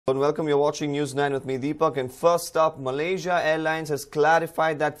Welcome, you're watching News 9 with me, Deepak. And first up, Malaysia Airlines has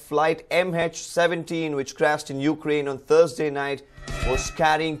clarified that flight MH17, which crashed in Ukraine on Thursday night, was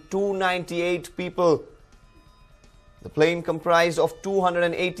carrying 298 people. The plane comprised of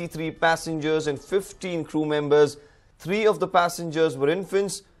 283 passengers and 15 crew members. 3 of the passengers were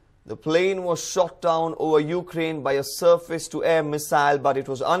infants. The plane was shot down over Ukraine by a surface-to-air missile, but it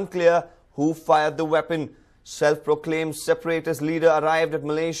was unclear who fired the weapon. Self-proclaimed separatist leader arrived at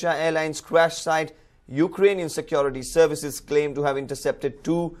Malaysia Airlines crash site. Ukrainian security services claim to have intercepted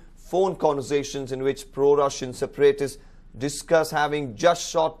 2 phone conversations in which pro-Russian separatists discuss having just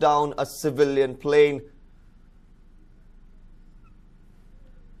shot down a civilian plane.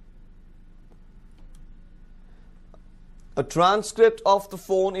 A transcript of the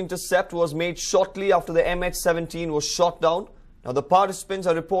phone intercept was made shortly after the MH17 was shot down. Now, the participants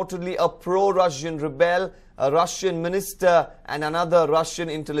are reportedly a pro-Russian rebel, a Russian minister and another Russian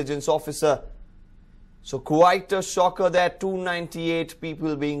intelligence officer. So quite a shocker there, 298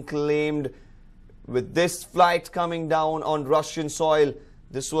 people being claimed with this flight coming down on Russian soil.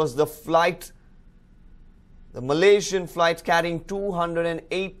 This was the flight, the Malaysian flight carrying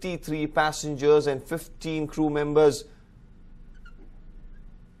 283 passengers and 15 crew members.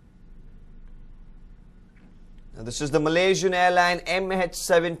 Now, this is the Malaysian airline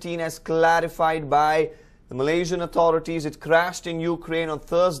MH17 as clarified by the Malaysian authorities. It crashed in Ukraine on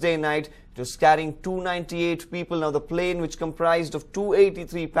Thursday night. It was carrying 298 people. Now, the plane, which comprised of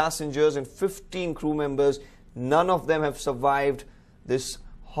 283 passengers and 15 crew members, none of them have survived this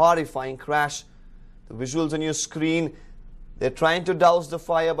horrifying crash. The visuals on your screen, they're trying to douse the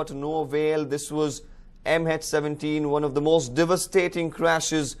fire, but to no avail. This was MH17, one of the most devastating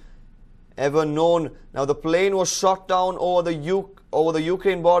crashes ever known. Now, the plane was shot down over the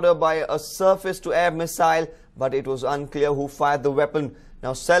Ukraine border by a surface-to-air missile, but it was unclear who fired the weapon.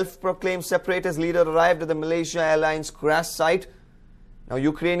 Now, self-proclaimed separatist leader arrived at the Malaysia Airlines crash site. Now,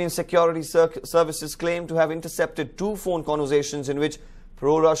 Ukrainian security services claim to have intercepted 2 phone conversations in which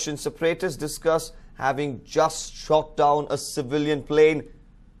pro-Russian separatists discuss having just shot down a civilian plane.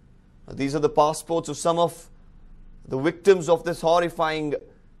 Now, these are the passports of some of the victims of this horrifying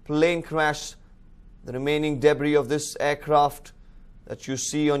plane crash, the remaining debris of this aircraft that you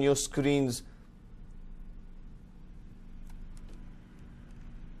see on your screens.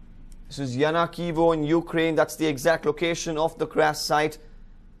 This is Yanakivo in Ukraine. That's the exact location of the crash site.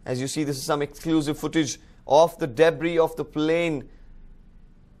 As you see, this is some exclusive footage of the debris of the plane.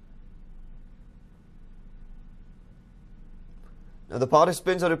 Now, the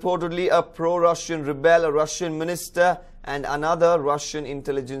participants are reportedly a pro-Russian rebel, a Russian minister and another Russian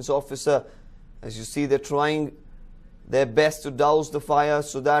intelligence officer. As you see, they're trying their best to douse the fire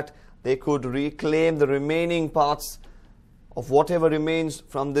so that they could reclaim the remaining parts of whatever remains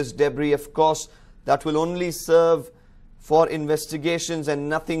from this debris. Of course, that will only serve for investigations and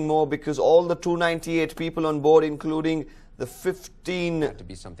nothing more, because all the 298 people on board, including the 15... Had to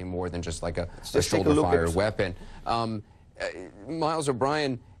be something more than just like a shoulder-fired weapon. Miles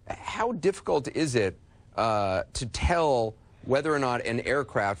O'Brien, how difficult is it to tell whether or not an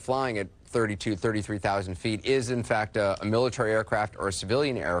aircraft flying at 33,000 feet is in fact a military aircraft or a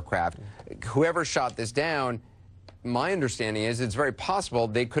civilian aircraft? Whoever shot this down, my understanding is it's very possible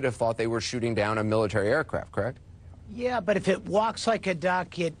they could have thought they were shooting down a military aircraft, correct? Yeah, but if it walks like a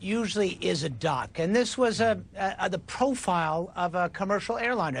duck, it usually is a duck. And this was the profile of a commercial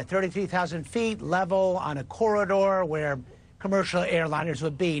airliner, 33,000 feet, level, on a corridor where commercial airliners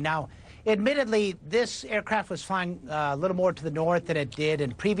would be. Now, admittedly, this aircraft was flying a little more to the north than it did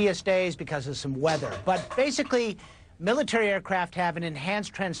in previous days because of some weather. But basically, military aircraft have an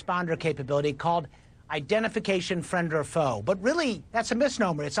enhanced transponder capability called identification friend or foe. But really, that's a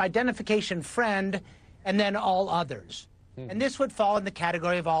misnomer. It's identification friend and then all others. And this would fall in the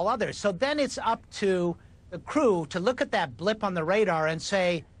category of all others. So then it's up to the crew to look at that blip on the radar and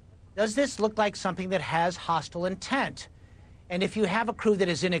say, does this look like something that has hostile intent? And if you have a crew that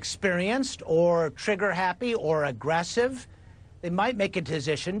is inexperienced or trigger-happy or aggressive, they might make a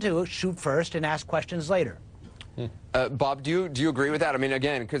decision to shoot first and ask questions later. Bob, do you agree with that? I mean,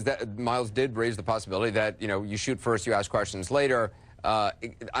 again, because Miles did raise the possibility that, you shoot first, you ask questions later.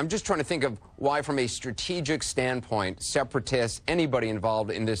 I'm just trying to think of why, from a strategic standpoint, separatists, anybody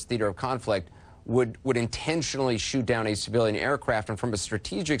involved in this theater of conflict, would intentionally shoot down a civilian aircraft. And from a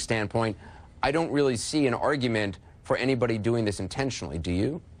strategic standpoint, I don't really see an argument for anybody doing this intentionally. Do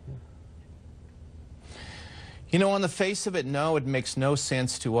you? On the face of it, no, it makes no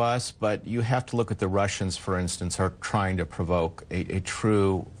sense to us, but you have to look at the Russians, for instance, are trying to provoke a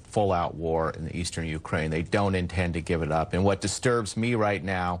true full-out war in the eastern Ukraine. They don't intend to give it up. And what disturbs me right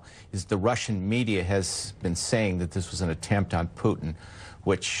now is the Russian media has been saying that this was an attempt on Putin,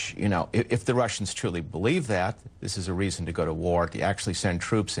 which, you know, if the Russians truly believe that, this is a reason to go to war, to actually send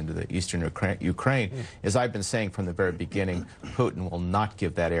troops into the eastern Ukraine. As I've been saying from the very beginning, Putin will not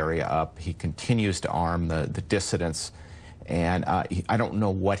give that area up. He continues to arm the dissidents. And I don't know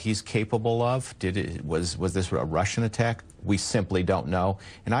what he's capable of. Was this a Russian attack? We simply don't know.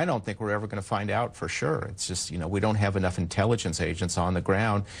 And I don't think we're ever going to find out for sure. It's just, you know, we don't have enough intelligence agents on the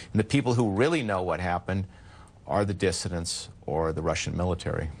ground. And the people who really know what happened are the dissidents or the Russian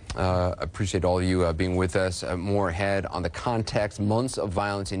military. Appreciate all of you being with us. More ahead on the context, months of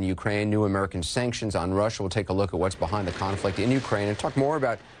violence in Ukraine, new American sanctions on Russia. We'll take a look at what's behind the conflict in Ukraine and talk more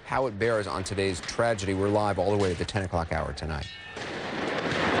about how it bears on today's tragedy. We're live all the way to the 10 o'clock hour tonight.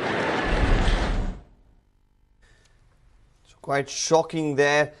 It's quite shocking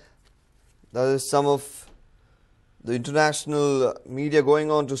there. There is some of the international media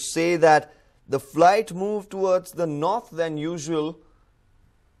going on to say that the flight moved towards the north than usual.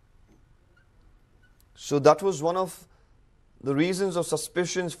 So that was one of the reasons of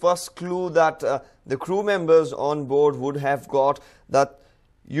suspicions, first clue that the crew members on board would have got, that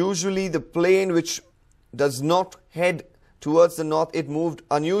usually the plane which does not head towards the north, it moved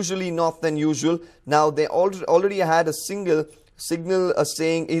unusually north than usual. Now they already had a signal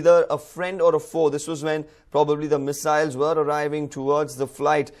saying either a friend or a foe. This was when probably the missiles were arriving towards the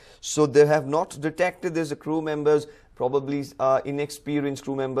flight. So they have not detected this. The crew members, probably inexperienced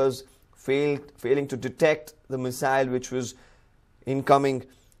crew members, failing to detect the missile which was incoming.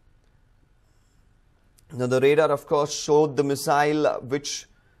 Now the radar, of course, showed the missile which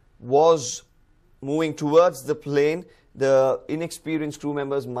was moving towards the plane. The inexperienced crew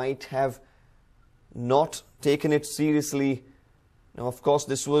members might have not taken it seriously. Now, of course,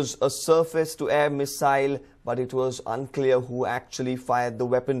 this was a surface-to-air missile, but it was unclear who actually fired the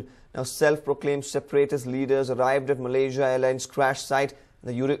weapon. Now, self-proclaimed separatist leaders arrived at Malaysia Airlines crash site.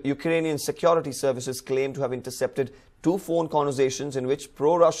 The Ukrainian security services claim to have intercepted 2 phone conversations in which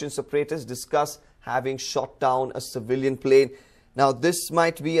pro-Russian separatists discuss having shot down a civilian plane. Now, this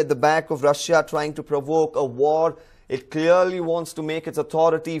might be at the back of Russia trying to provoke a war. It clearly wants to make its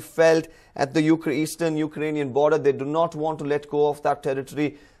authority felt at the eastern Ukrainian border. They do not want to let go of that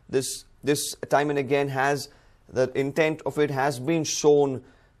territory. This time and again the intent of it has been shown.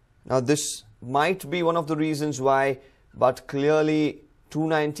 Now, this might be one of the reasons why, but clearly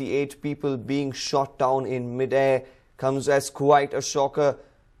 298 people being shot down in midair comes as quite a shocker.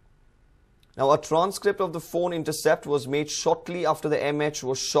 Now, a transcript of the phone intercept was made shortly after the MH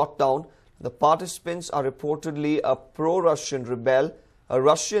was shot down. The participants are reportedly a pro-Russian rebel, a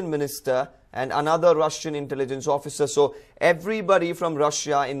Russian minister, and another Russian intelligence officer. So everybody from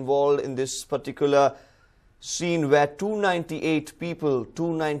Russia involved in this particular scene where 298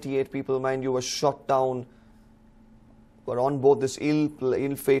 people, mind you, were shot down, were on board this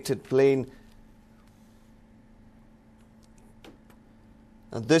ill-fated plane.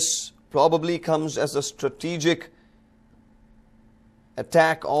 Now, this probably comes as a strategic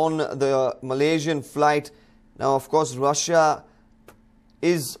attack on the Malaysian flight. Now, of course, Russia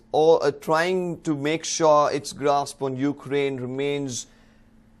is trying to make sure its grasp on Ukraine remains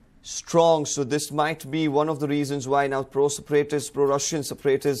strong. So this might be one of the reasons why now pro-Russian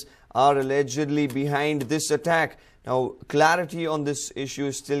separatists are allegedly behind this attack. Now, clarity on this issue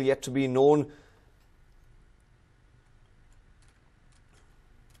is still yet to be known.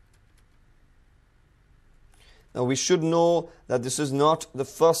 Now, we should know that this is not the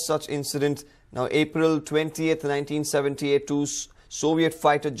first such incident. Now, April 20th, 1978, 2 Soviet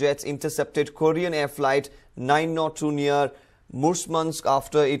fighter jets intercepted Korean air flight 902 near Murmansk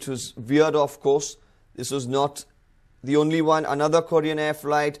after it was veered off course. This was not the only one. Another Korean air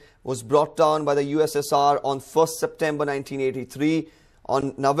flight was brought down by the USSR on 1st September 1983.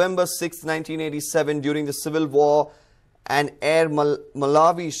 On November 6, 1987, during the Civil War, an Air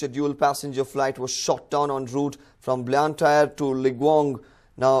Malawi scheduled passenger flight was shot down en route from Blantyre to Ligwong.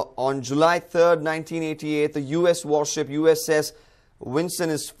 Now, on July 3rd, 1988, the US warship USS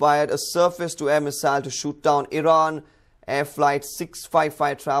Vincennes fired a surface-to-air missile to shoot down Iran Air Flight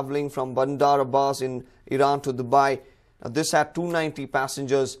 655 traveling from Bandar Abbas in Iran to Dubai. Now, this had 290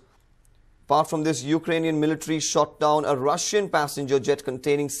 passengers. Apart from this, Ukrainian military shot down a Russian passenger jet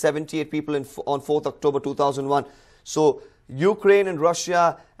containing 78 people on 4th October 2001. So Ukraine and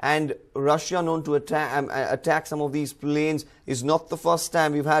Russia known to attack some of these planes is not the first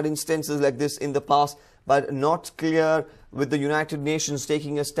time. We've had instances like this in the past, but not clear with the United Nations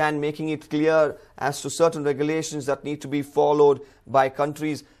taking a stand, making it clear as to certain regulations that need to be followed by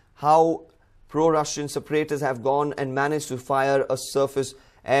countries. how pro-Russian separatists have gone and managed to fire a surface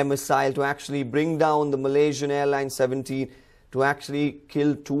air missile to actually bring down the Malaysian Airlines 17, to actually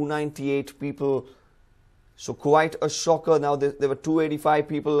kill 298 people. So quite a shocker. Now there were 285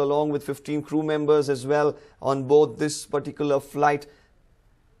 people along with 15 crew members as well on board this particular flight.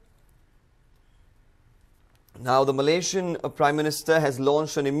 Now the Malaysian Prime Minister has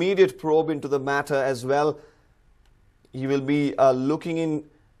launched an immediate probe into the matter as well. He will be looking into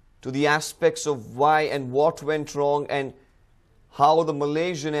the aspects of why and what went wrong and how the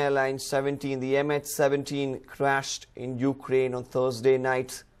Malaysian Airlines 17, the MH17, crashed in Ukraine on Thursday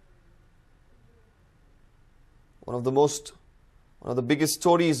night. One of the biggest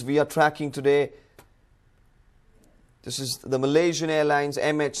stories we are tracking today. This is the Malaysian Airlines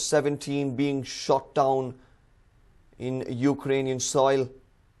MH17 being shot down in Ukrainian soil.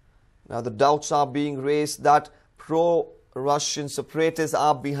 Now the doubts are being raised that pro-Russian separatists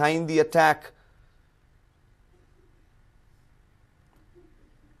are behind the attack.